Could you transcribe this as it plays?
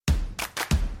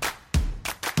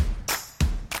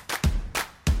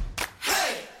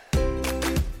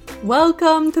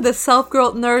Welcome to the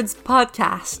Self-Growth Nerds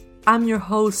podcast. I'm your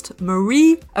host,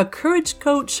 Marie, a courage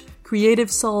coach, creative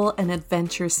soul, and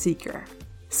adventure seeker.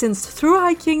 Since through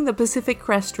hiking the Pacific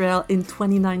Crest Trail in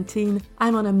 2019,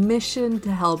 I'm on a mission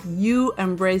to help you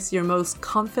embrace your most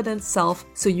confident self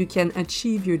so you can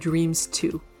achieve your dreams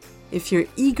too. If you're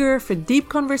eager for deep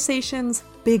conversations,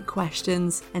 big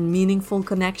questions, and meaningful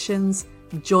connections,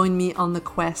 join me on the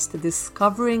quest to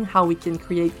discovering how we can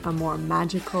create a more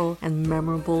magical and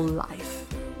memorable life.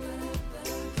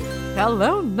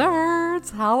 Hello,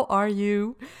 nerds! How are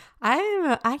you?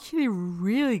 I'm actually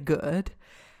really good.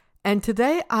 And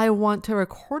today I want to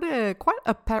record quite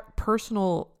a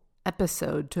personal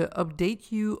episode to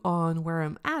update you on where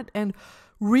I'm at and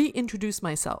reintroduce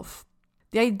myself.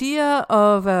 The idea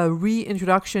of a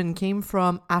reintroduction came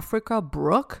from Africa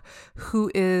Brooke,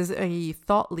 who is a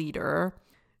thought leader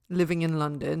living in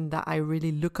London that I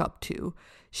really look up to.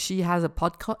 She has a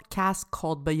podcast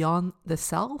called Beyond the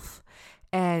Self,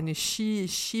 and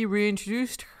she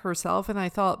reintroduced herself, and I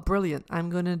thought, brilliant, I'm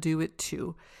going to do it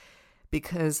too,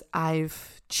 because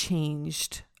I've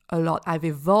changed a lot. I've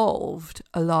evolved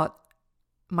a lot.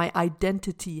 My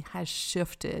identity has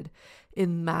shifted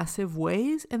in massive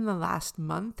ways in the last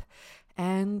month,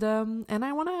 and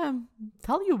I want to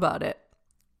tell you about it.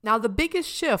 Now, the biggest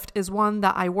shift is one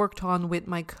that I worked on with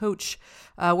my coach.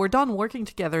 We're done working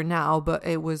together now, but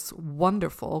it was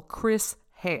wonderful. Chris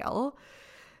Hale.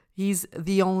 He's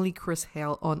the only Chris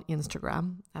Hale on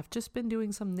Instagram. I've just been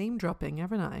doing some name dropping,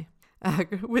 haven't I?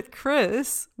 With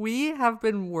Chris, we have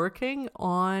been working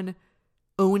on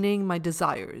owning my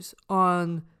desires,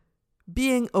 on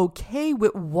being okay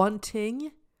with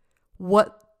wanting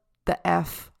what the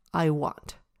F I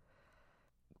want.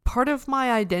 Part of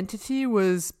my identity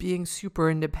was being super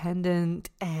independent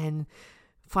and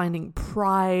finding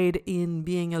pride in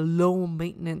being a low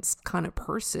maintenance kind of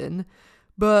person.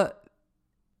 But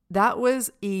that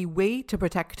was a way to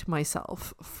protect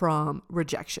myself from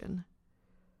rejection.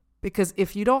 Because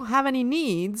if you don't have any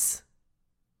needs,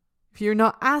 if you're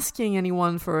not asking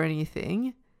anyone for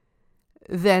anything,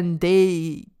 then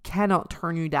they cannot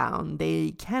turn you down.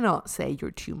 They cannot say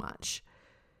you're too much.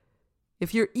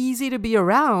 If you're easy to be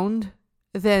around,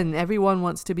 then everyone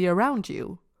wants to be around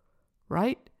you,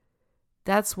 right?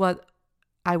 That's what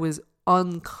I was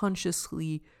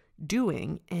unconsciously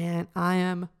doing, and I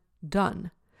am done.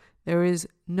 There is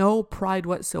no pride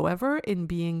whatsoever in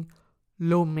being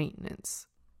low maintenance.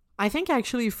 I think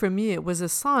actually for me it was a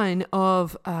sign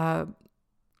of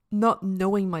not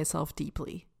knowing myself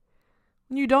deeply.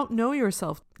 When you don't know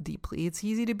yourself deeply, it's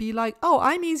easy to be like, oh,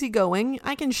 I'm easygoing.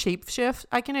 I can shapeshift.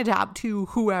 I can adapt to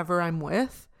whoever I'm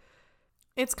with.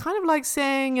 It's kind of like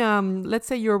saying, let's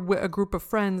say you're with a group of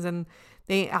friends and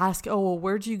they ask, oh, well,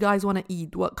 where do you guys want to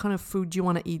eat? What kind of food do you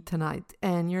want to eat tonight?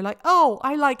 And you're like, oh,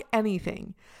 I like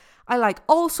anything. I like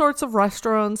all sorts of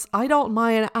restaurants. I don't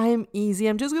mind. I'm easy.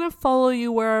 I'm just going to follow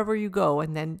you wherever you go.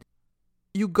 And then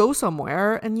you go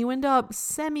somewhere and you end up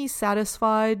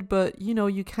semi-satisfied, but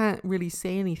you can't really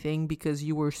say anything because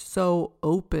you were so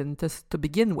open to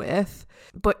begin with.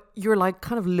 But you're like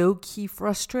kind of low-key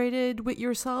frustrated with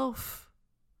yourself.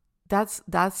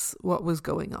 That's what was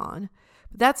going on.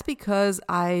 But that's because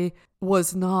I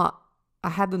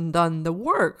hadn't done the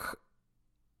work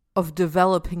of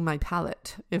developing my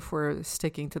palate, if we're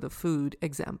sticking to the food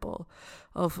example,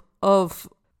 of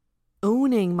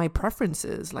owning my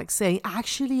preferences, like saying,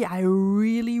 actually, I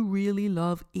really, really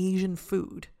love Asian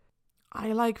food.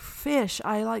 I like fish.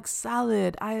 I like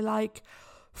salad. I like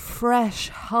fresh,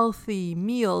 healthy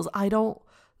meals. I don't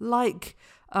like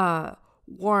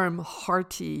warm,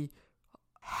 hearty,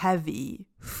 heavy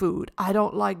food. I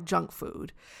don't like junk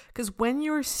food. Because when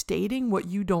you're stating what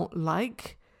you don't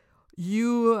like,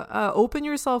 you open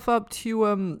yourself up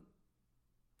to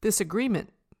disagreement,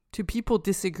 to people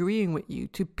disagreeing with you,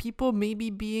 to people maybe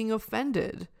being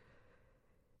offended.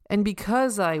 And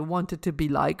because I wanted to be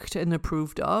liked and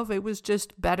approved of, it was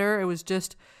just better, it was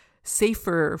just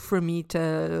safer for me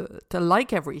to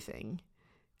like everything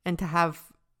and to have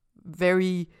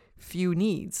very few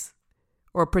needs,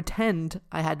 or pretend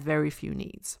I had very few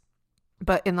needs.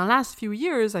 But in the last few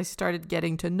years, I started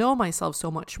getting to know myself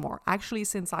so much more. Actually,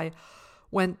 since I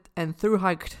went and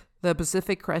thru-hiked the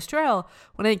Pacific Crest Trail,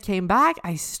 when I came back,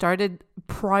 I started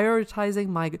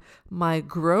prioritizing my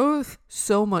growth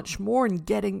so much more and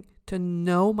getting to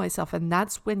know myself. And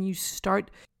that's when you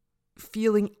start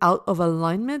feeling out of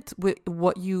alignment with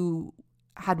what you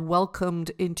had welcomed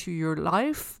into your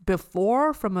life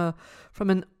before from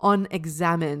an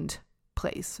unexamined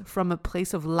place, from a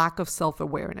place of lack of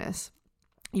self-awareness.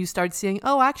 You start seeing,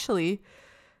 oh, actually,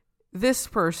 this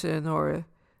person or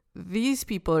these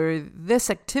people or this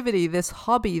activity, this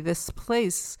hobby, this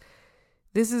place,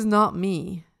 this is not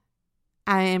me.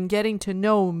 I am getting to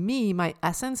know me, my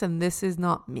essence, and this is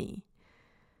not me.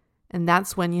 And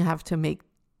that's when you have to make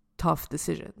tough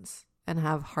decisions and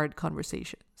have hard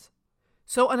conversations.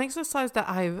 So an exercise that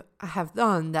I have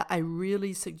done that I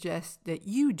really suggest that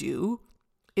you do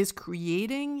is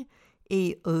creating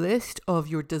a list of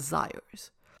your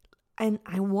desires. And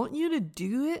I want you to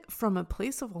do it from a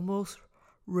place of almost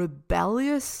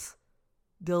rebellious,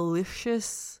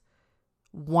 delicious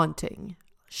wanting.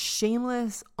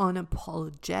 Shameless,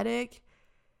 unapologetic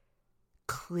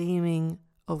claiming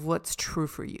of what's true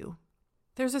for you.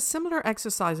 There's a similar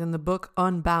exercise in the book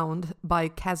Unbound by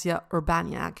Kasia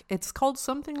Urbaniak. It's called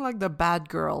something like the bad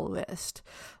girl list,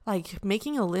 like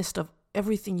making a list of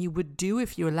everything you would do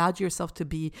if you allowed yourself to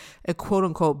be a quote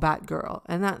unquote bad girl.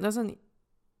 And that doesn't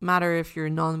matter if you're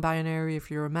non-binary,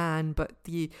 if you're a man, but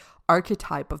the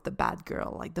archetype of the bad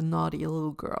girl, like the naughty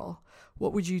little girl.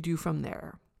 What would you do from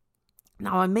there?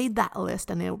 Now, I made that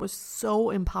list and it was so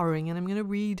empowering, and I'm going to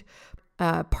read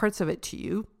parts of it to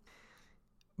you.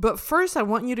 But first, I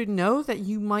want you to know that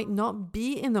you might not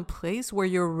be in a place where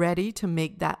you're ready to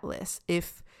make that list.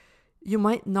 If you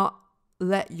might not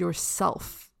let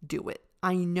yourself do it.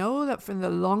 I know that for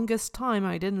the longest time,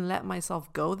 I didn't let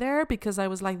myself go there because I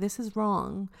was like, this is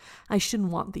wrong. I shouldn't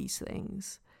want these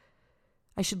things.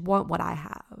 I should want what I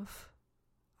have.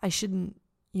 I shouldn't,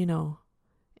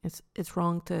 it's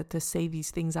wrong to say these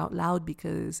things out loud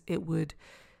because it would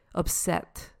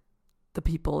upset the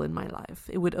people in my life.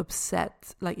 It would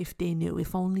upset, like if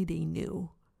only they knew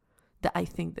that I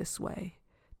think this way,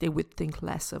 they would think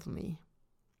less of me.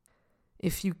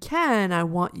 If you can, I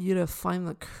want you to find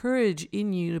the courage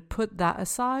in you to put that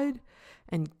aside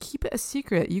and keep it a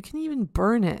secret. You can even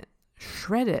burn it,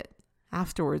 shred it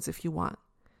afterwards if you want.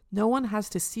 No one has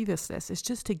to see this list. It's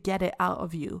just to get it out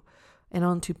of you and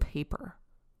onto paper.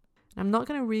 I'm not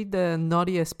going to read the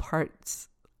naughtiest parts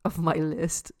of my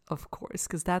list, of course,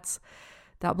 because that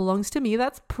belongs to me.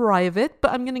 That's private,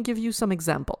 but I'm going to give you some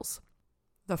examples.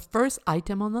 The first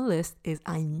item on the list is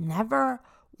I never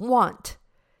want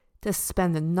to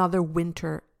spend another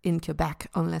winter in Quebec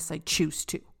unless I choose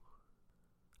to.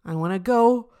 I want to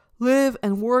go live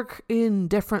and work in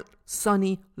different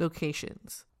sunny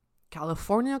locations.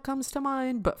 California comes to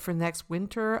mind, but for next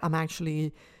winter, I'm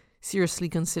actually seriously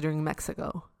considering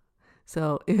Mexico.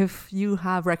 So if you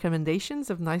have recommendations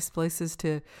of nice places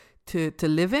to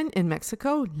live in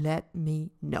Mexico, let me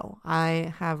know.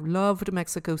 I have loved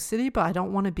Mexico City, but I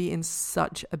don't want to be in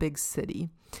such a big city.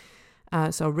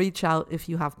 So reach out if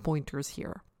you have pointers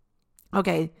here.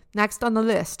 Okay, next on the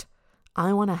list,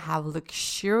 I want to have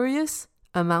luxurious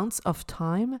amounts of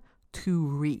time to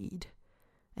read.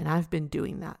 And I've been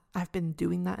doing that. I've been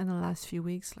doing that in the last few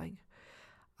weeks. Like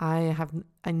I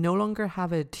no longer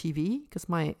have a TV because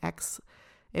my ex,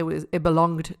 it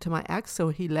belonged to my ex, so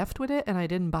he left with it and I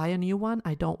didn't buy a new one.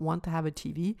 I don't want to have a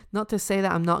TV. Not to say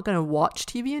that I'm not going to watch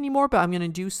TV anymore, but I'm going to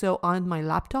do so on my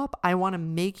laptop. I want to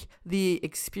make the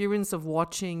experience of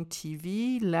watching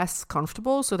TV less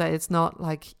comfortable so that it's not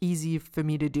like easy for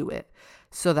me to do it,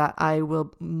 so that I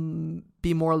will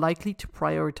be more likely to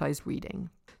prioritize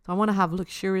reading. So I want to have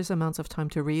luxurious amounts of time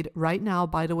to read. Right now,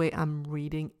 by the way, I'm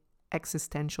reading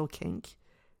Existential Kink,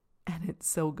 and it's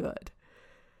so good.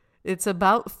 It's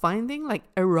about finding like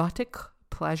erotic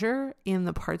pleasure in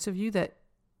the parts of you that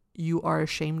you are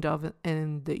ashamed of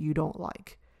and that you don't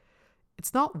like.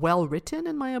 It's not well written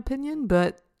in my opinion,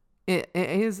 but it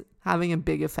is having a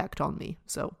big effect on me.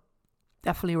 So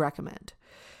definitely recommend.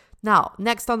 Now,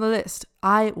 next on the list,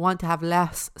 I want to have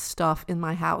less stuff in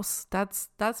my house. That's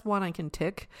one I can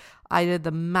tick. I did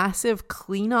the massive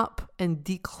cleanup and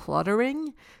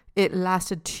decluttering. It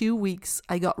lasted 2 weeks.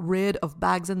 I got rid of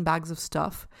bags and bags of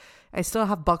stuff. I still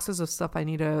have boxes of stuff I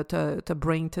need to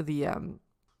bring to the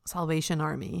Salvation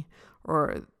Army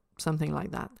or something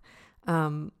like that.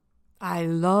 I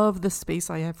love the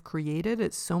space I have created.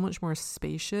 It's so much more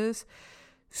spacious,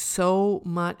 so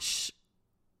much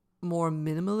more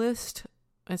minimalist.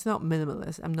 It's not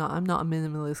minimalist. I'm not a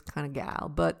minimalist kind of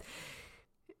gal, but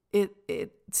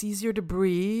it's easier to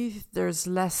breathe. There's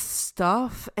less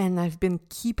stuff, and I've been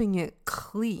keeping it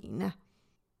clean,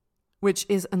 which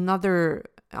is another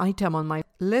item on my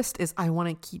list. Is I want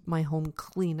to keep my home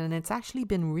clean, and it's actually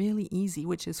been really easy,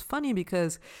 which is funny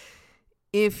because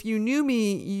if you knew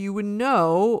me, you would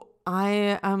know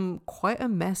I am quite a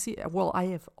messy, well, I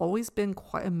have always been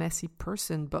quite a messy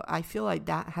person, but I feel like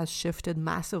that has shifted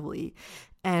massively.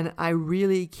 And I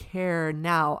really care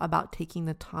now about taking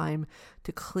the time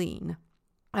to clean.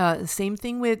 Same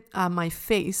thing with my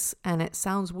face, and it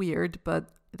sounds weird, but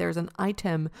there's an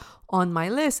item on my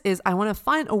list is I want to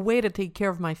find a way to take care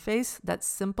of my face that's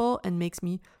simple and makes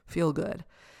me feel good.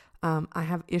 I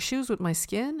have issues with my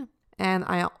skin, and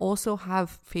I also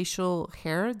have facial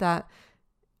hair that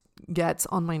gets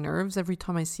on my nerves. Every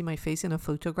time I see my face in a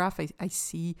photograph, I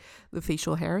see the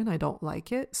facial hair and I don't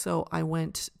like it. So I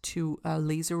went to a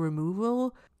laser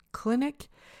removal clinic,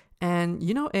 and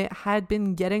it had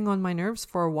been getting on my nerves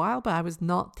for a while, but I was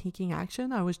not taking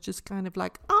action. I was just kind of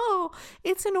like, oh,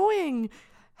 it's annoying,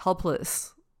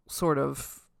 helpless sort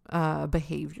of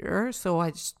behavior. So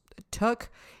I just took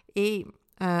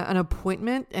an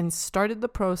appointment and started the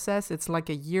process. It's like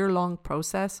a year-long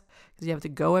process because you have to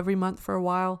go every month for a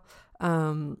while.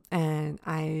 And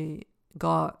I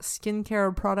got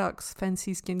skincare products,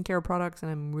 fancy skincare products,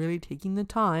 and I'm really taking the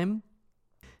time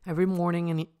every morning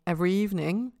and every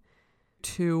evening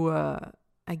to,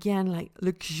 again, like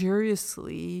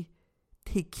luxuriously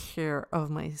take care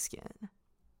of my skin.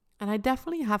 And I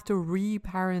definitely have to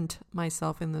reparent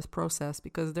myself in this process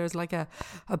because there's like a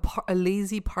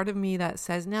lazy part of me that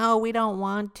says, no, we don't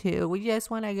want to. We just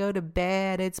want to go to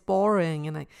bed. It's boring.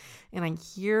 And I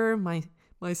hear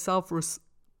myself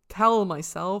tell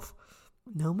myself,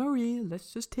 no, Marie,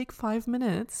 let's just take 5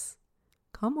 minutes.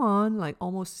 Come on, like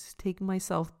almost take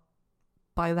myself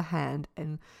by the hand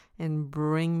and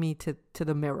bring me to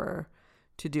the mirror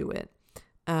to do it.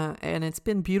 And it's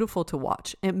been beautiful to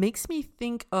watch. It makes me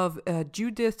think of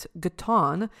Judith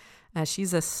Gatton.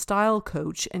 She's a style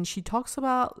coach, and she talks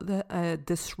about the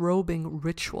disrobing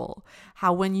ritual.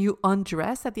 How when you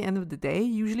undress at the end of the day,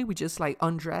 usually we just like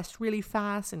undress really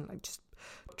fast and like just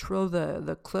throw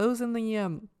the clothes in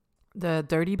the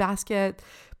dirty basket.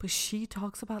 But she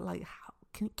talks about like how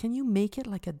can you make it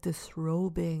like a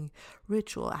disrobing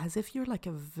ritual, as if you're like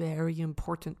a very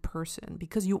important person,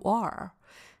 because you are.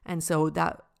 And so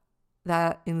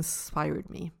that inspired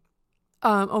me.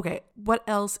 Okay, what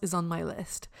else is on my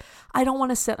list? I don't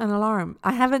want to set an alarm.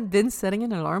 I haven't been setting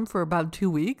an alarm for about 2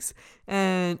 weeks,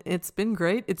 and it's been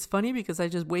great. It's funny because I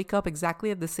just wake up exactly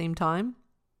at the same time.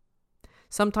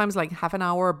 Sometimes like half an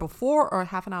hour before or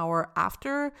half an hour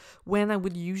after when I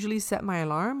would usually set my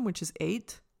alarm, which is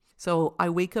 8. So I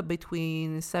wake up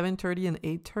between 7:30 and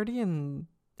 8:30, and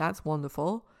that's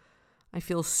wonderful. I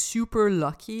feel super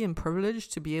lucky and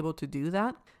privileged to be able to do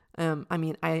that.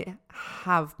 I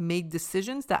have made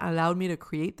decisions that allowed me to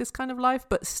create this kind of life,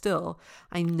 but still,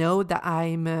 I know that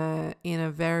I'm in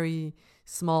a very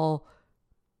small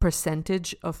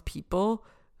percentage of people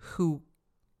who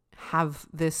have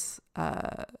this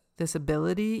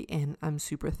ability, and I'm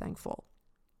super thankful.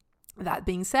 That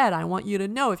being said, I want you to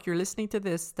know, if you're listening to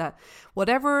this, that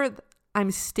whatever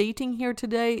I'm stating here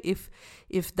today,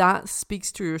 if that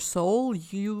speaks to your soul,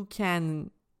 you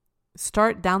can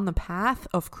start down the path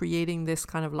of creating this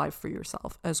kind of life for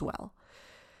yourself as well.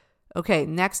 Okay,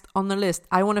 next on the list,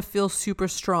 I want to feel super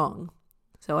strong.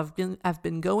 So I've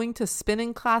been going to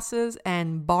spinning classes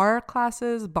and bar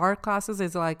classes. Bar classes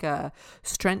is like a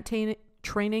strength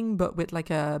training, but with like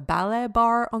a ballet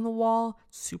bar on the wall.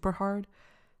 Super hard.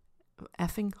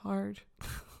 Effing hard.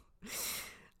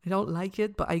 I don't like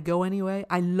it, but I go anyway.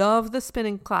 I love the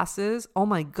spinning classes. Oh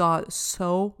my God,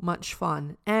 so much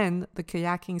fun. And the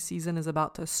kayaking season is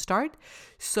about to start.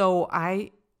 So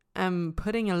I am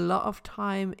putting a lot of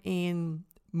time in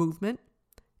movement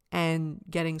and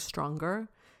getting stronger.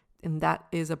 And that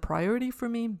is a priority for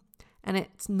me. And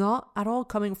it's not at all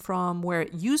coming from where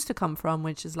it used to come from,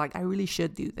 which is like, I really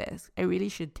should do this. I really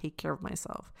should take care of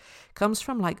myself. It comes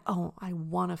from like, oh, I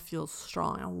want to feel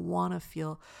strong. I want to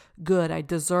feel good. I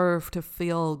deserve to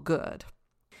feel good.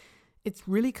 It's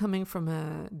really coming from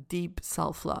a deep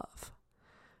self-love.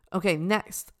 Okay,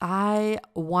 next, I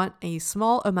want a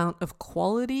small amount of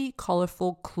quality,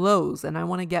 colorful clothes. And I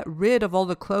want to get rid of all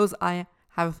the clothes I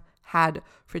have had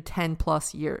for 10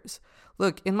 plus years.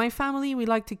 Look, in my family, we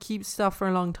like to keep stuff for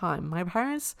a long time. My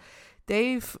parents,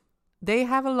 they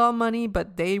have a lot of money,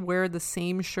 but they wear the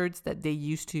same shirts that they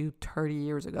used to 30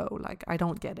 years ago. Like, I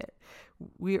don't get it.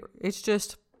 It's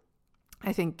just,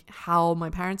 I think, how my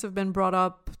parents have been brought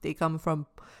up. They come from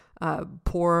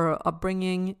poor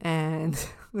upbringing, and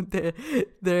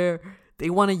they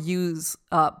want to use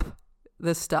up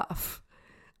the stuff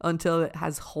until it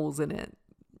has holes in it.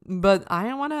 But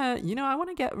I want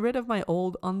to get rid of my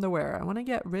old underwear. I want to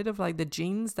get rid of like the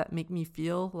jeans that make me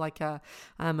feel like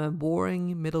I'm a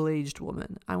boring middle-aged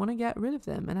woman. I want to get rid of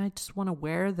them. And I just want to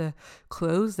wear the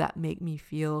clothes that make me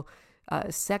feel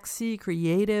sexy,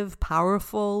 creative,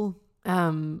 powerful.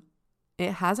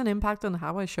 It has an impact on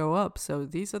how I show up. So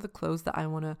these are the clothes that I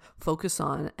want to focus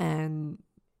on. And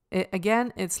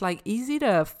it's like easy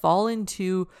to fall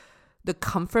into the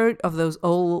comfort of those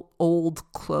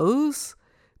old clothes,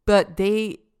 but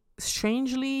they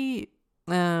strangely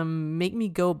make me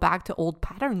go back to old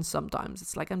patterns sometimes.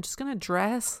 It's like I'm just gonna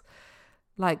dress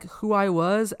like who I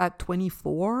was at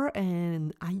 24,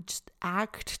 and I just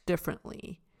act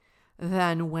differently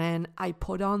than when I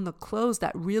put on the clothes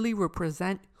that really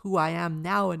represent who I am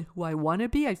now and who I want to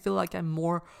be. I feel like I'm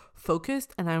more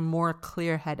focused and I'm more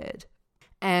clear-headed.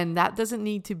 And that doesn't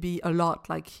need to be a lot.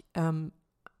 Like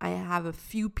I have a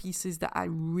few pieces that I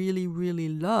really, really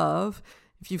love.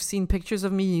 If you've seen pictures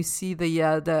of me, you see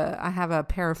I have a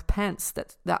pair of pants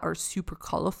that are super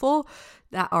colorful,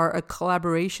 that are a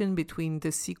collaboration between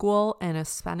the sequel and a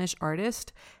Spanish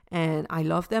artist, and I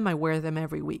love them. I wear them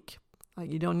every week.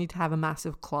 You don't need to have a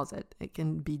massive closet. It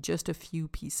can be just a few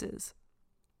pieces.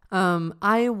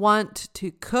 I want to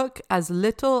cook as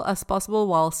little as possible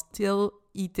while still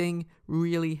eating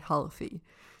really healthy.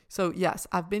 So yes,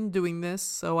 I've been doing this.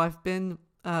 So I've been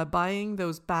buying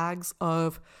those bags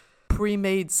of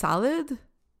pre-made salad,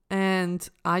 and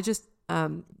I just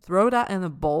throw that in a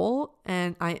bowl,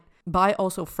 and I buy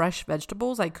also fresh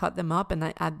vegetables. I cut them up and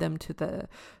I add them to the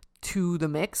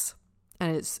mix,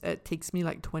 and it takes me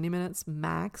like 20 minutes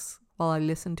max while I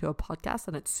listen to a podcast,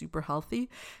 and it's super healthy.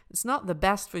 It's not the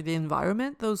best for the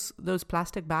environment, those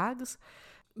plastic bags,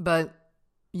 but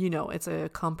it's a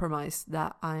compromise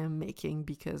that I am making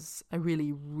because I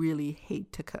really, really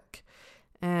hate to cook,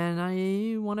 and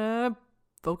I want to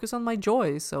focus on my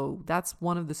joy. So that's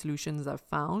one of the solutions I've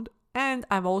found. And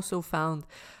I've also found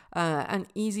an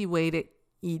easy way to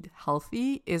eat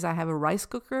healthy is I have a rice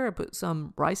cooker. I put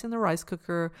some rice in the rice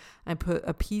cooker. I put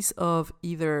a piece of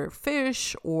either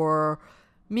fish or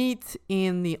meat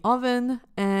in the oven,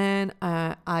 and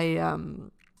I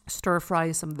stir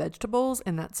fry some vegetables,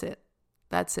 and that's it.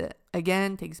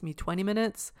 Again, takes me 20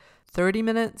 minutes, 30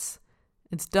 minutes.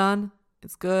 It's done.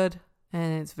 It's good.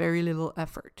 And it's very little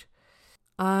effort.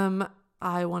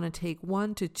 I want to take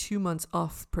 1 to 2 months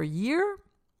off per year.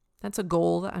 That's a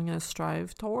goal that I'm going to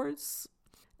strive towards.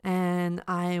 And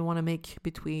I want to make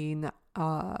between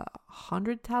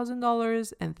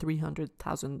 $100,000 and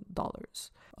 $300,000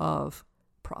 of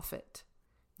profit.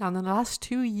 Now, in the last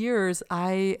 2 years,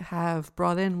 I have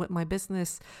brought in with my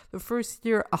business the first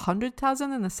year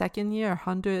 $100,000 and the second year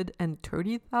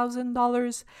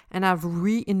 $130,000. And I've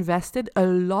reinvested a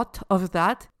lot of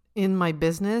that in my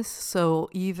business. So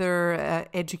either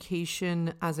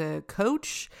education as a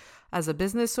coach, as a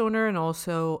business owner, and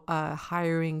also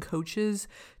hiring coaches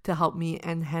to help me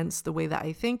enhance the way that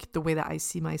I think, the way that I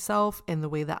see myself, and the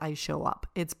way that I show up.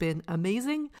 It's been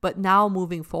amazing. But now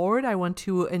moving forward, I want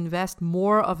to invest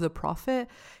more of the profit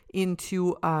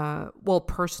into,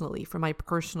 personally, for my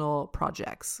personal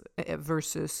projects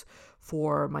versus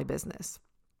for my business.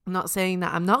 I'm not saying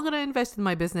that I'm not going to invest in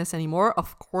my business anymore.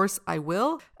 Of course I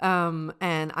will.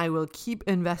 And I will keep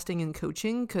investing in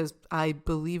coaching because I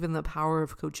believe in the power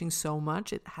of coaching so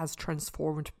much. It has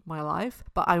transformed my life.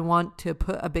 But I want to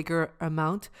put a bigger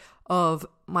amount of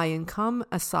my income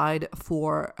aside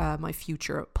for my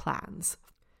future plans.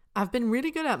 I've been really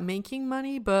good at making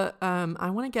money, but I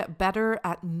want to get better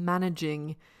at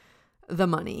managing the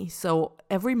money. So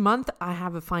every month I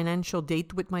have a financial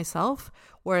date with myself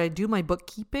where I do my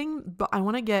bookkeeping, but I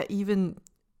want to get even,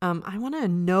 I want to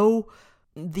know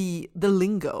the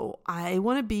lingo. I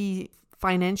want to be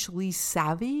financially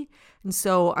savvy. And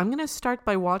so I'm going to start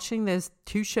by watching these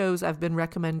 2 shows I've been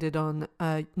recommended on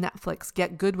Netflix,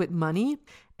 Get Good with Money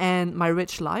and My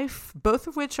Rich Life, both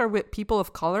of which are with people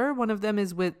of color. One of them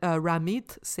is with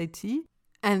Ramit Sethi,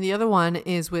 and the other one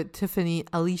is with Tiffany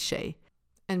Aliche.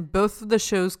 And both of the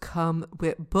shows come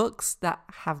with books that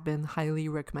have been highly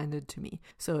recommended to me.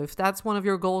 So if that's one of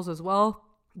your goals as well,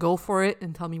 go for it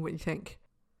and tell me what you think.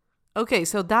 Okay,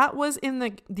 so that was in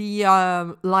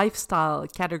the lifestyle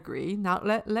category.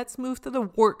 Now let's move to the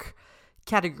work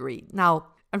category. Now,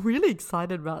 I'm really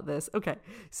excited about this. Okay,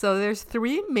 so there's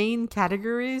 3 main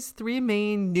categories, 3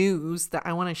 main news that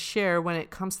I want to share when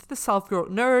it comes to the self-growth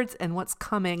nerds and what's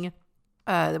coming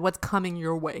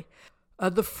your way.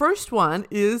 The first one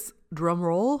is,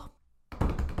 drumroll,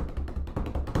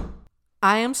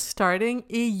 I am starting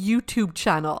a YouTube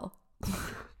channel,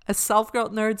 a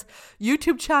Self-Growth Nerds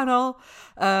YouTube channel.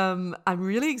 I'm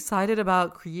really excited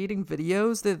about creating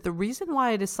videos. The reason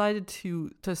why I decided to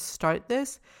start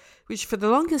this, which for the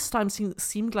longest time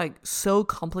seemed like so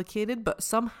complicated, but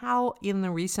somehow in the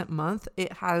recent month,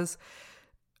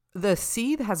 the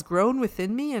seed has grown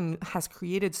within me and has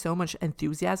created so much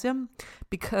enthusiasm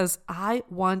because I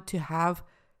want to have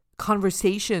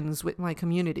conversations with my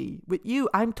community, with you.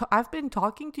 I've been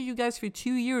talking to you guys for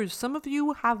 2 years. Some of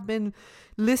you have been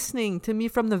listening to me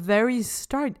from the very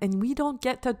start, and we don't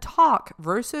get to talk,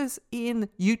 versus in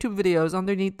YouTube videos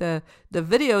underneath the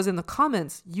videos in the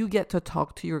comments, you get to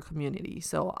talk to your community.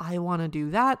 So I want to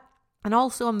do that. And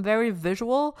also, I'm very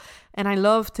visual, and I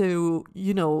love to,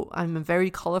 I'm a very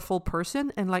colorful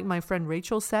person. And like my friend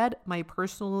Rachel said, my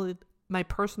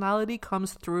personality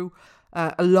comes through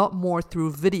a lot more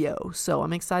through video. So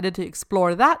I'm excited to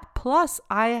explore that. Plus,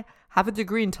 I have a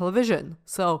degree in television.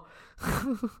 So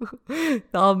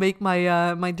that'll make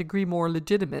my degree more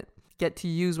legitimate. Get to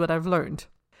use what I've learned.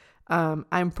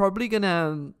 I'm probably going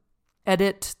to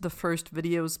edit the first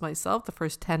videos myself, the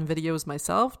first 10 videos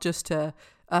myself, just to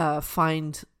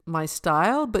find my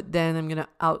style. But then I'm going to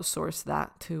outsource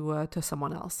that to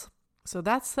someone else. So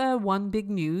that's one big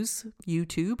news,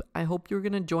 YouTube. I hope you're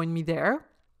going to join me there.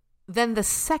 Then the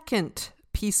second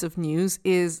piece of news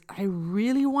is I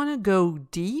really want to go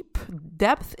deep.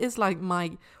 Depth is like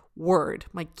my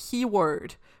key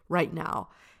word right now.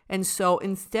 And so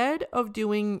instead of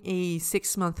doing a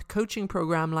 6-month coaching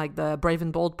program like the Brave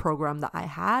and Bold program that I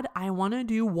had, I want to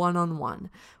do one-on-one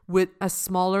with a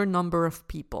smaller number of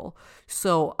people.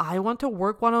 So I want to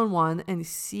work one-on-one and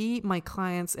see my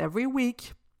clients every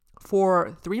week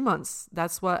for 3 months.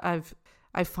 That's what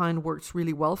I find works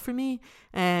really well for me.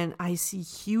 And I see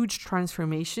huge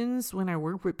transformations when I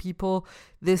work with people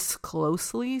this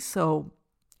closely. So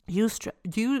huge,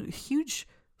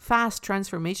 fast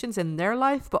transformations in their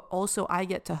life, but also I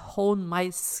get to hone my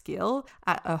skill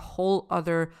at a whole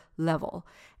other level.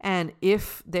 And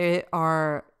if they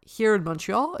are here in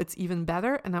Montreal, it's even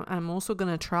better. And I'm also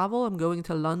going to travel. I'm going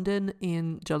to London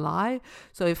in July.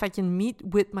 So if I can meet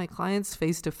with my clients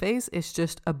face to face, it's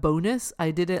just a bonus.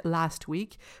 I did it last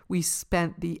week. We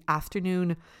spent the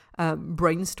afternoon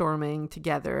brainstorming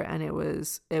together, and it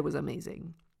was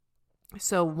amazing.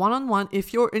 So one-on-one,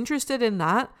 if you're interested in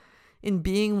that, in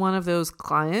being one of those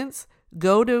clients,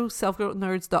 go to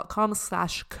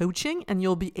selfgrowthnerds.com/coaching and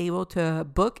you'll be able to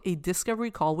book a discovery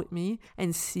call with me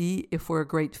and see if we're a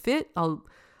great fit.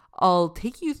 I'll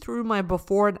take you through my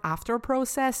before and after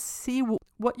process, see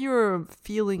what you're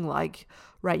feeling like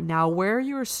right now, where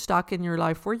you're stuck in your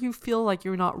life, where you feel like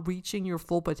you're not reaching your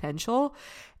full potential,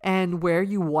 and where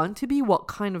you want to be, what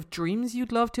kind of dreams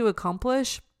you'd love to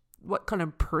accomplish, what kind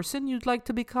of person you'd like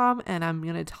to become, and I'm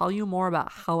going to tell you more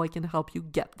about how I can help you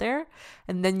get there,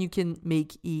 and then you can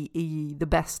make the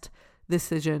best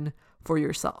decision for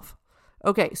yourself.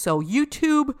 Okay, so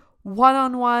YouTube,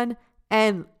 one-on-one,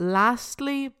 and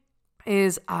lastly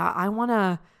is I want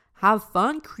to have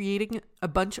fun creating a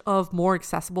bunch of more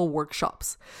accessible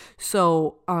workshops.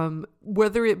 So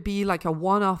whether it be like a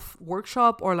one-off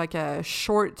workshop or like a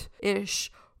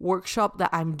short-ish workshop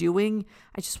that I'm doing,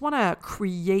 I just want to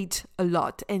create a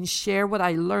lot and share what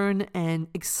I learn and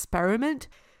experiment.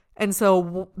 And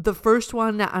so the first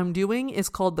one that I'm doing is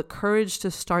called The Courage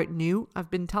to Start New. I've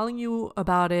been telling you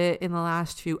about it in the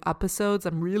last few episodes.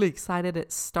 I'm really excited.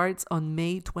 It starts on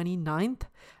May 29th.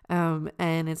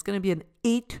 And it's going to be an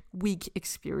 8-week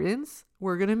experience.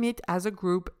 We're going to meet as a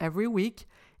group every week.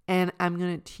 And I'm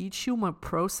going to teach you my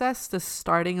process to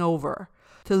starting over,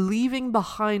 to leaving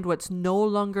behind what's no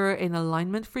longer in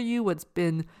alignment for you, what's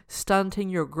been stunting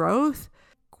your growth,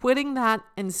 quitting that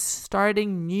and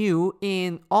starting new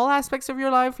in all aspects of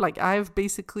your life, like I've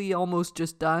basically almost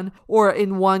just done, or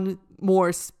in one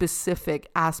more specific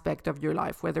aspect of your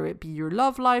life, whether it be your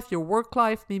love life, your work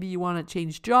life, maybe you want to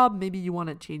change job, maybe you want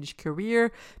to change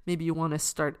career, maybe you want to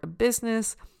start a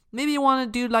business, maybe you want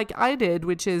to do like I did,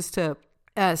 which is to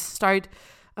start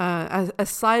a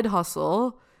side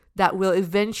hustle that will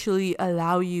eventually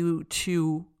allow you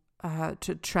to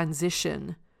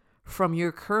transition from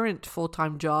your current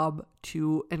full-time job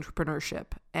to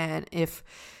entrepreneurship. And if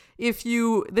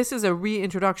you, this is a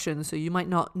reintroduction, so you might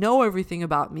not know everything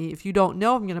about me. If you don't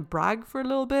know, I'm going to brag for a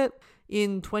little bit.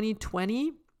 In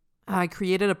 2020, I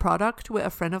created a product with a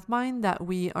friend of mine that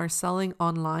we are selling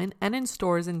online and in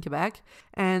stores in Quebec.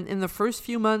 And in the first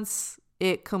few months,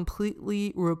 it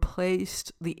completely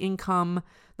replaced the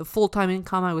full-time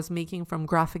income I was making from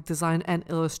graphic design and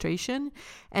illustration.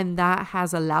 And that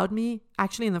has allowed me,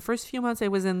 actually in the first few months,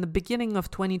 it was in the beginning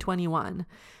of 2021.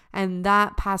 And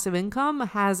that passive income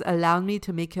has allowed me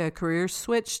to make a career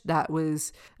switch that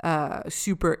was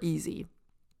super easy.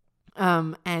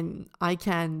 And I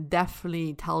can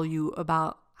definitely tell you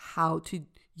about how to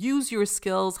use your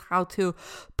skills, how to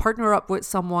partner up with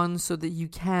someone so that you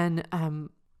can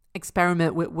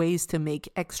experiment with ways to make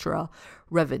extra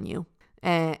revenue.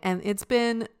 And it's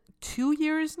been 2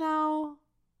 years now.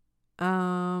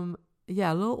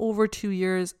 a little over 2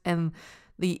 years, and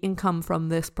the income from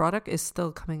this product is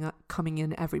still coming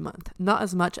in every month. Not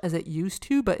as much as it used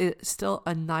to, but it's still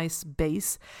a nice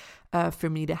base for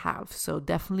me to have. So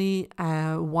definitely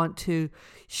want to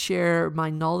share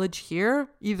my knowledge here,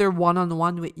 either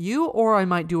one-on-one with you, or I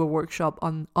might do a workshop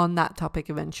on that topic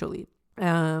eventually.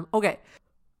 Okay,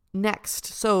 next.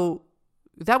 So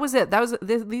that was it.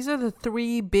 These are the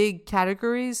 3 big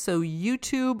categories. So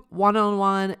YouTube,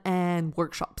 one-on-one, and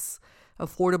workshops,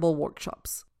 affordable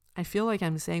workshops. I feel like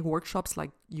I'm saying workshops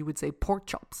like you would say pork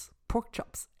chops.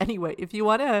 Anyway, if you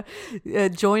want to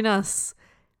join us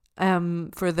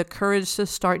for the Courage to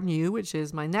Start New, which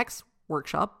is my next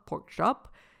workshop,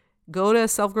 go to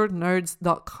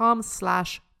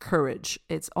selfgrowthnerds.com/courage.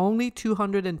 It's only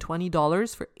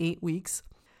 $220 for 8 weeks.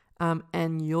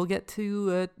 And you'll get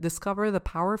to discover the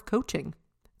power of coaching.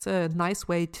 It's a nice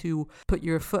way to put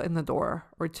your foot in the door,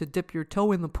 or to dip your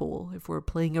toe in the pool if we're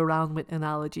playing around with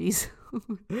analogies.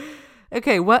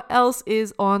 Okay, what else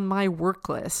is on my work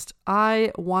list?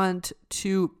 I want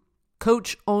to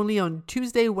coach only on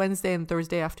Tuesday, Wednesday, and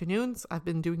Thursday afternoons. I've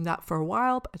been doing that for a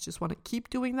while, but I just want to keep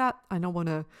doing that. I want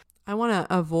to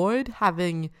avoid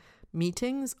having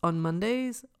meetings on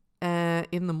Mondays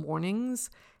in the mornings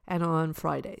and on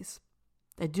Fridays.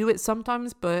 I do it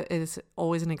sometimes, but it is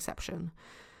always an exception.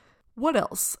 What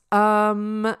else?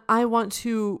 I want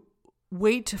to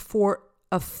wait for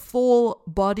a full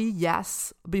body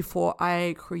yes before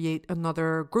I create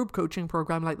another group coaching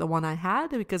program like the one I had,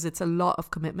 because it's a lot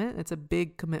of commitment. It's a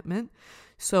big commitment.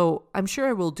 So I'm sure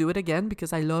I will do it again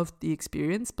because I love the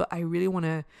experience, but I really want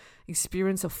to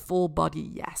experience a full body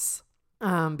yes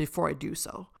before I do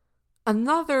so.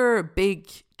 Another big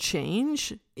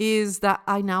change is that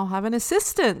I now have an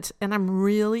assistant, and I'm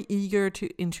really eager to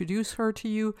introduce her to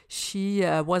you. She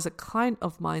was a client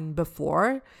of mine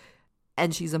before,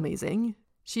 and she's amazing.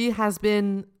 She has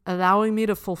been allowing me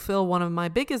to fulfill one of my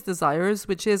biggest desires,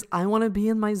 which is I want to be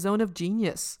in my zone of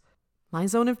genius. My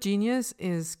zone of genius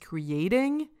is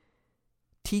creating,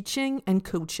 teaching, and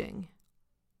coaching,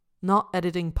 not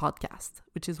editing podcasts,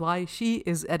 which is why she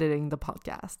is editing the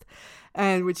podcast,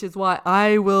 and which is why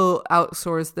I will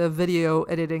outsource the video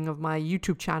editing of my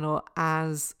YouTube channel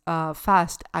as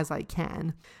fast as I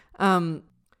can.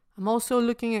 I'm also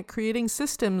looking at creating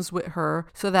systems with her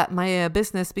so that my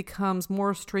business becomes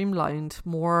more streamlined,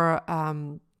 more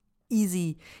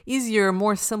easier,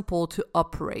 more simple to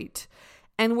operate.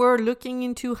 And we're looking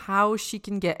into how she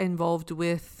can get involved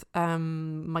with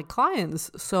my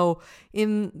clients. So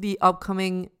in the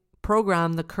upcoming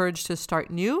program, The Courage to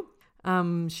Start New,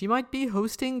 she might be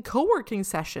hosting co-working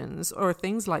sessions or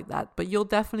things like that. But you'll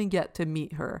definitely get to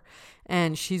meet her.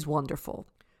 And she's wonderful.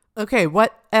 Okay,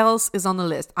 what else is on the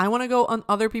list? I want to go on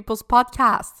other people's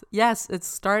podcasts. Yes, it's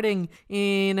starting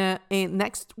in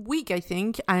next week, I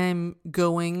think. I'm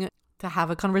going to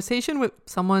have a conversation with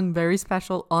someone very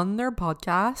special on their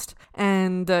podcast.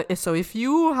 And so if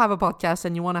you have a podcast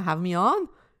and you want to have me on,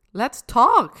 let's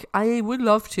talk. I would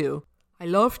love to. I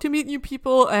love to meet new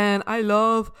people, and I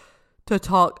love to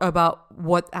talk about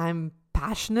what I'm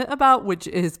passionate about, which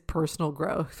is personal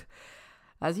growth.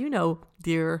 As you know,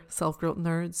 dear self-growth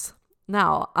nerds.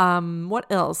 Now, what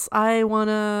else? I want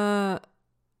to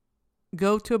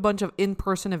go to a bunch of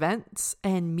in-person events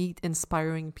and meet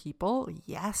inspiring people.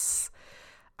 Yes,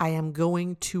 I am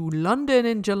going to London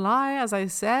in July, as I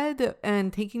said,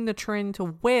 and taking the train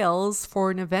to Wales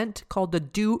for an event called the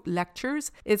Do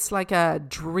Lectures. It's like a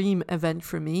dream event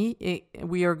for me.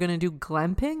 We are going to do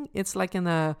glamping. It's like in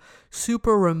a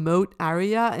super remote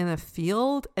area in a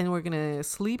field, and we're going to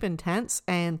sleep in tents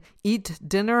and eat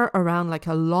dinner around like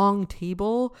a long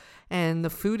table, and the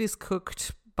food is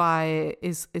cooked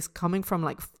is coming from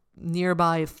like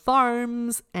nearby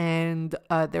farms, and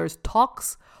there's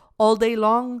talks all day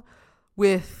long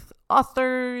with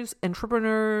authors,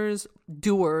 entrepreneurs,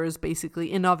 doers, basically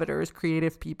innovators,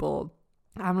 creative people.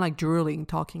 I'm like drooling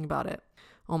talking about it.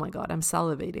 Oh my God, I'm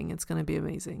salivating. It's going to be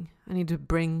amazing. I need to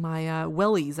bring my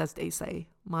wellies, as they say,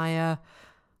 my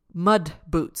mud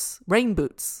boots, rain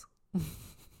boots.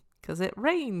 Because it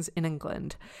rains in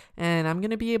England, and I'm going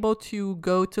to be able to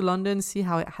go to London, see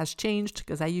how it has changed,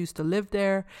 because I used to live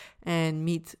there, and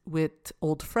meet with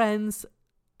old friends.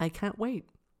 I can't wait.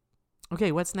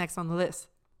 Okay, what's next on the list?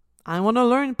 I want to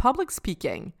learn public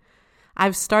speaking.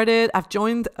 I've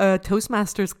joined a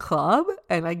Toastmasters club,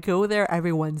 and I go there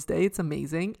every Wednesday. It's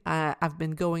amazing. I've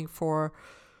been going for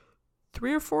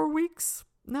 3 or 4 weeks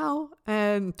now,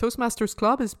 and Toastmasters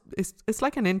Club is it's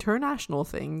like an international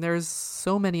thing. There's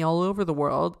so many all over the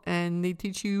world, and they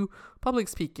teach you public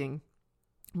speaking.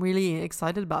 I'm really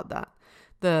excited about that.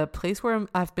 The place where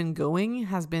I've been going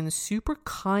has been super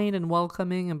kind and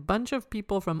welcoming, a bunch of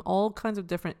people from all kinds of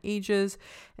different ages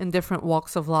and different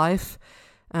walks of life.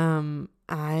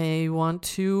 I want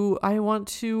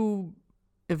to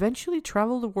eventually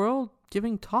travel the world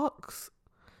giving talks.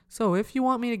 So if you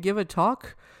want me to give a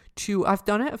talk I've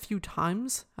done it a few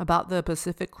times about the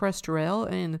Pacific Crest Trail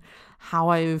and how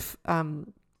I've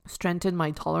strengthened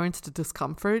my tolerance to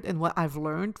discomfort and what I've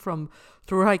learned from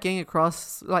through hiking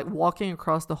across, like walking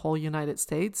across the whole United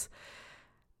States.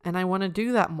 And I want to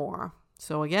do that more.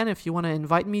 So again, if you want to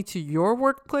invite me to your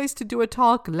workplace to do a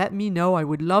talk, let me know. I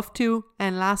would love to.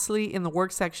 And lastly, in the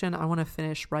work section, I want to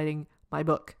finish writing my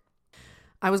book.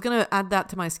 I was going to add that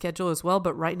to my schedule as well,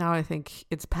 but right now I think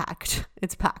it's packed.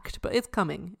 It's packed, but it's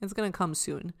coming. It's going to come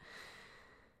soon.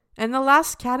 And the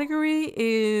last category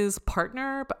is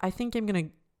partner, but I think I'm going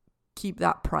to keep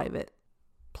that private.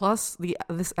 Plus,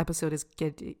 this episode is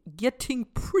getting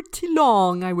pretty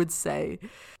long, I would say.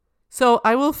 So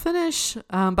I will finish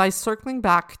by circling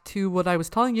back to what I was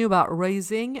telling you about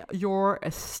raising your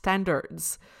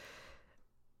standards.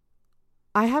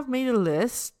 I have made a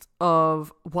list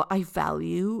of what I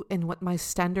value and what my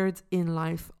standards in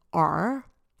life are.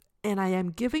 And I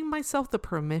am giving myself the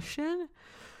permission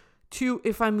to,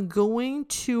 if I'm going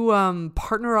to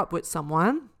partner up with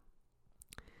someone,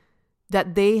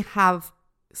 that they have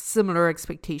similar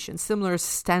expectations, similar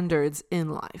standards in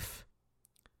life.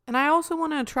 And I also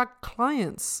want to attract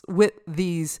clients with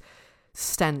these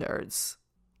standards.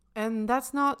 And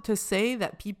that's not to say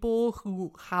that people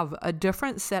who have a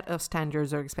different set of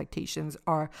standards or expectations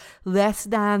are less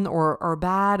than or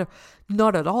bad.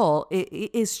 Not at all.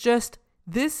 It's just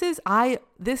this is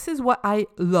what I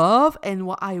love and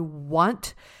what I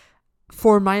want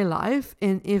for my life.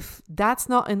 And if that's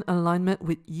not in alignment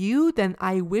with you, then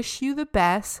I wish you the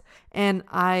best and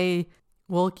I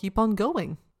will keep on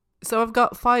going. So I've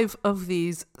got 5 of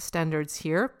these standards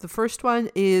here. The first one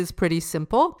is pretty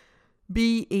simple.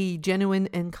 Be a genuine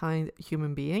and kind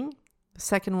human being. The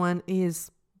second one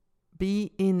is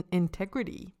be in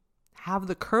integrity. Have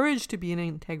the courage to be in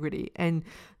integrity. And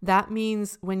that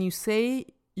means when you say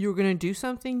you're going to do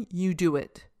something, you do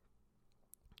it.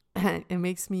 And it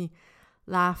makes me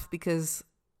laugh because,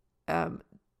 I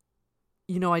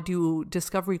do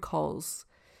discovery calls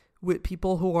with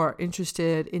people who are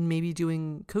interested in maybe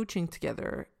doing coaching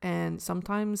together. And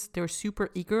sometimes they're super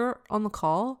eager on the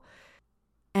call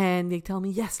and they tell me,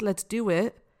 yes, let's do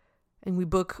it. And we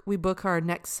book our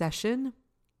next session.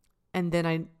 And then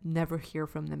I never hear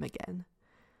from them again.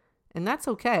 And that's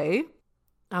okay.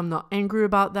 I'm not angry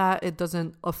about that. It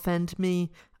doesn't offend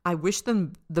me. I wish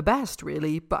them the best,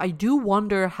 really. But I do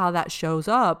wonder how that shows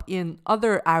up in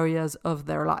other areas of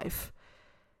their life.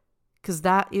 Because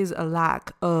that is a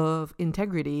lack of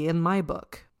integrity in my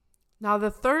book. Now,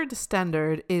 the third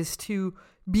standard is to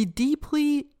be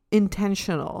deeply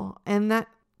intentional. And that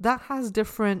has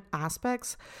different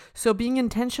aspects. So being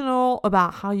intentional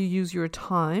about how you use your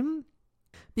time,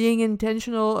 being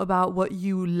intentional about what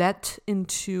you let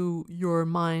into your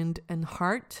mind and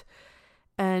heart,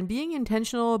 and being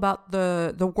intentional about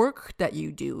the work that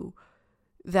you do,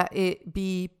 that it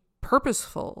be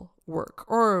purposeful work,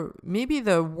 or maybe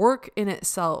the work in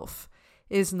itself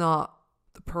is not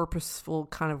the purposeful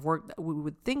kind of work that we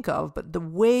would think of, but the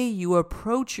way you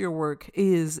approach your work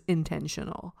is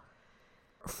intentional.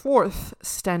 Fourth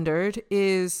standard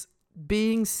is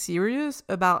being serious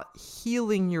about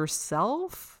healing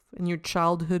yourself and your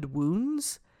childhood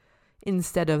wounds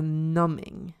instead of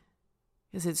numbing.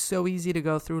 Because it's so easy to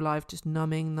go through life just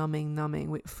numbing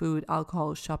with food,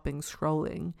 alcohol, shopping,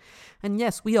 scrolling. And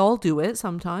yes, we all do it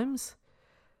sometimes.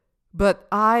 But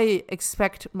I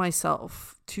expect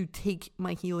myself to take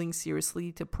my healing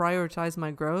seriously, to prioritize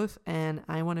my growth. And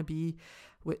I want to be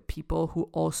with people who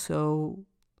also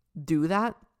do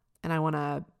that. And I want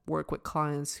to work with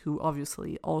clients who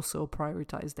obviously also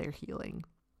prioritize their healing.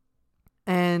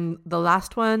 And the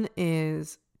last one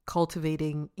is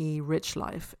cultivating a rich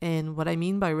life. And what I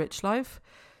mean by rich life,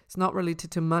 it's not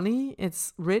related to money.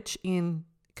 It's rich in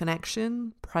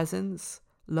connection, presence,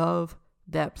 love,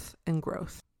 depth, and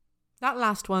growth. That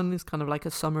last one is kind of like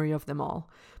a summary of them all.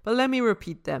 But let me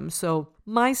repeat them. So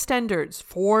my standards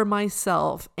for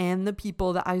myself and the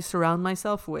people that I surround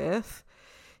myself with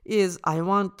is I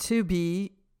want to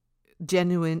be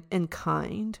genuine and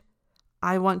kind.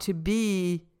 I want to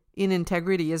be in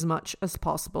integrity as much as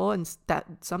possible. And that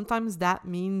sometimes that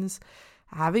means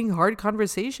having hard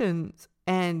conversations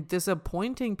and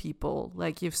disappointing people.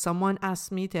 Like if someone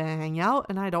asks me to hang out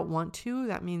and I don't want to,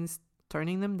 that means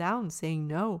turning them down, saying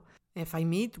no. If I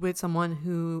meet with someone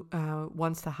who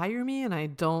wants to hire me and I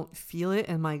don't feel it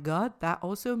in my gut, that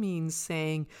also means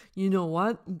saying, you know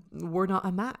what, we're not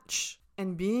a match.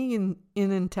 And being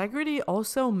in integrity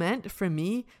also meant for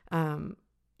me,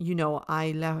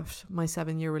 I left my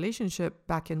 7-year relationship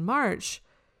back in March.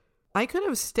 I could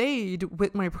have stayed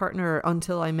with my partner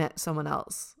until I met someone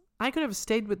else. I could have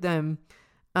stayed with them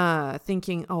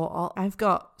thinking, I've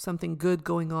got something good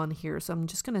going on here, so I'm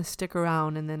just going to stick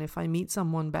around. And then if I meet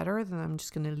someone better, then I'm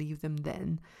just going to leave them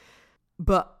then.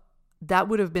 But that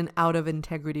would have been out of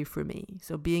integrity for me.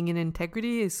 So being in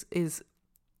integrity is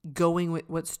going with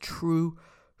what's true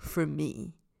for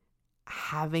me.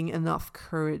 Having enough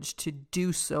courage to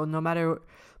do so, no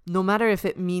matter if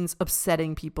it means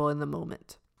upsetting people in the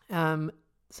moment.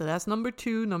 So that's number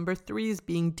 2. Number 3 is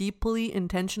being deeply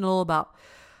intentional about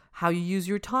how you use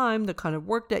your time, the kind of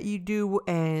work that you do,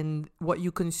 and what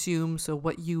you consume. So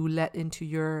what you let into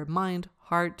your mind,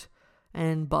 heart,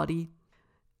 and body.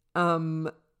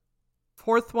 4th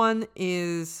one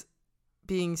is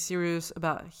being serious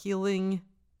about healing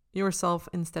yourself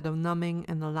instead of numbing.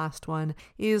 And the last one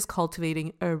is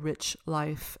cultivating a rich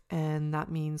life. And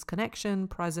that means connection,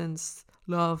 presence,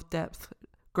 love, depth,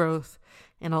 growth,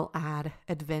 and I'll add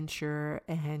adventure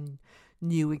and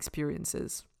new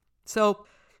experiences. So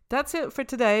that's it for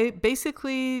today.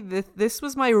 Basically, this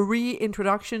was my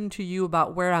reintroduction to you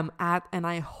about where I'm at, and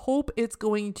I hope it's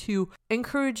going to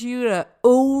encourage you to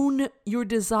own your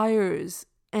desires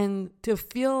and to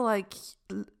feel like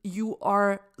you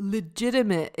are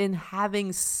legitimate in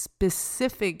having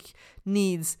specific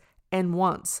needs and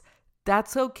wants.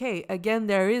 That's okay. Again,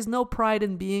 there is no pride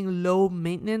in being low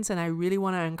maintenance, and I really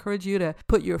want to encourage you to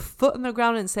put your foot on the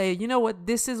ground and say, you know what,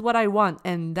 this is what I want.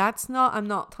 And I'm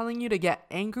not telling you to get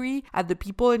angry at the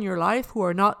people in your life who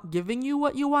are not giving you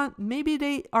what you want. Maybe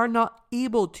they are not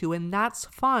able to, and that's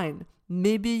fine.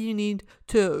 Maybe you need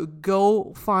to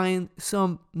go find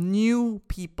some new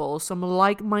people, some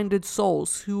like-minded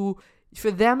souls who,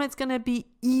 for them, it's going to be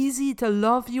easy to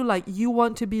love you like you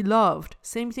want to be loved.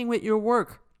 Same thing with your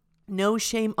work. No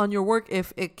shame on your work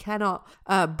if it cannot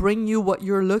bring you what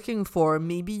you're looking for.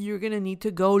 Maybe you're going to need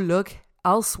to go look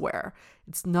elsewhere.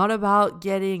 It's not about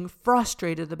getting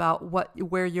frustrated about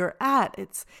where you're at.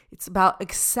 It's about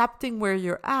accepting where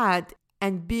you're at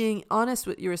and being honest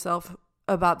with yourself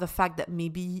about the fact that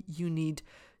maybe you need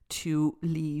to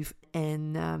leave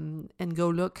and go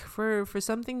look for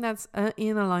something that's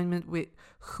in alignment with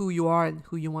who you are and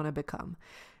who you want to become.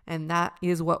 And that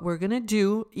is what we're going to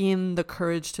do in the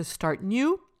Courage to Start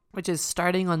New, which is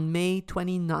starting on May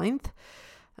 29th.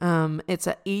 It's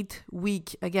an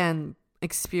 8-week, again,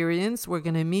 experience. We're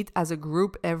going to meet as a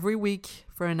group every week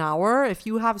for an hour. If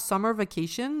you have summer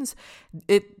vacations,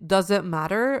 it doesn't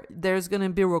matter. There's going to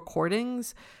be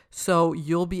recordings, so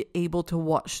you'll be able to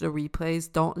watch the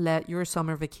replays. Don't let your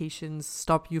summer vacations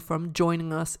stop you from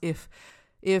joining us.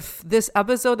 If this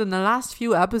episode and the last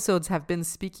few episodes have been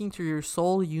speaking to your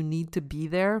soul, you need to be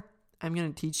there. I'm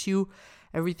going to teach you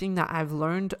everything that I've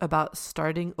learned about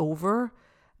starting over,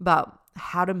 about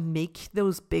how to make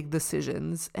those big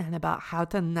decisions, and about how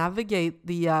to navigate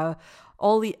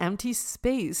all the empty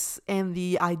space and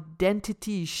the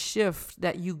identity shift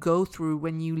that you go through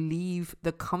when you leave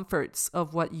the comforts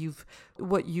of what you've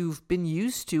been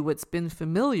used to, what's been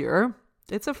familiar.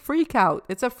 It's a freak out.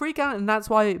 And that's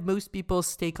why most people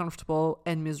stay comfortable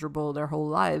and miserable their whole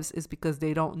lives, is because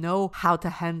they don't know how to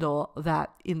handle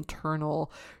that internal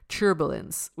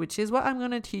turbulence, which is what I'm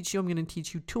going to teach you. I'm going to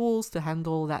teach you tools to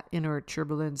handle that inner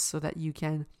turbulence so that you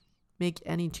can make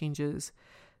any changes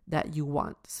that you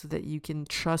want, so that you can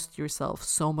trust yourself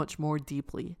so much more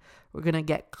deeply. We're going to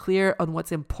get clear on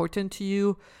what's important to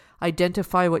you,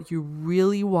 identify what you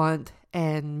really want,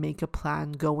 and make a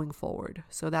plan going forward.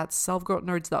 So that's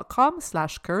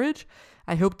selfgrowthnerds.com/courage.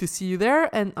 I hope to see you there.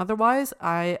 And otherwise,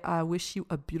 I wish you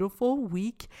a beautiful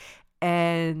week.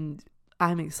 And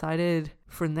I'm excited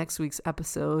for next week's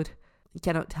episode. I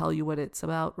cannot tell you what it's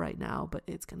about right now, but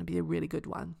it's going to be a really good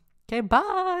one. Okay,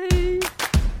 bye.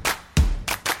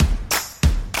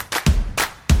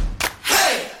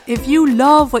 If you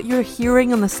love what you're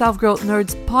hearing on the Self Growth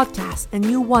Nerds podcast and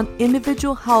you want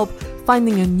individual help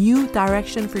finding a new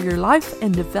direction for your life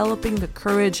and developing the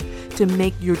courage to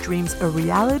make your dreams a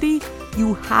reality,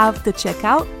 you have to check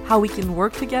out how we can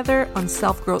work together on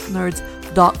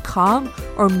selfgrowthnerds.com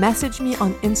or message me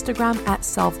on Instagram at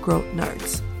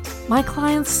selfgrowthnerds. My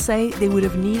clients say they would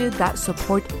have needed that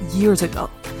support years ago.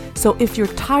 So if you're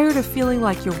tired of feeling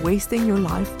like you're wasting your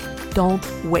life, don't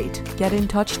wait. Get in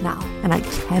touch now, and I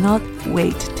cannot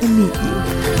wait to meet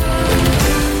you.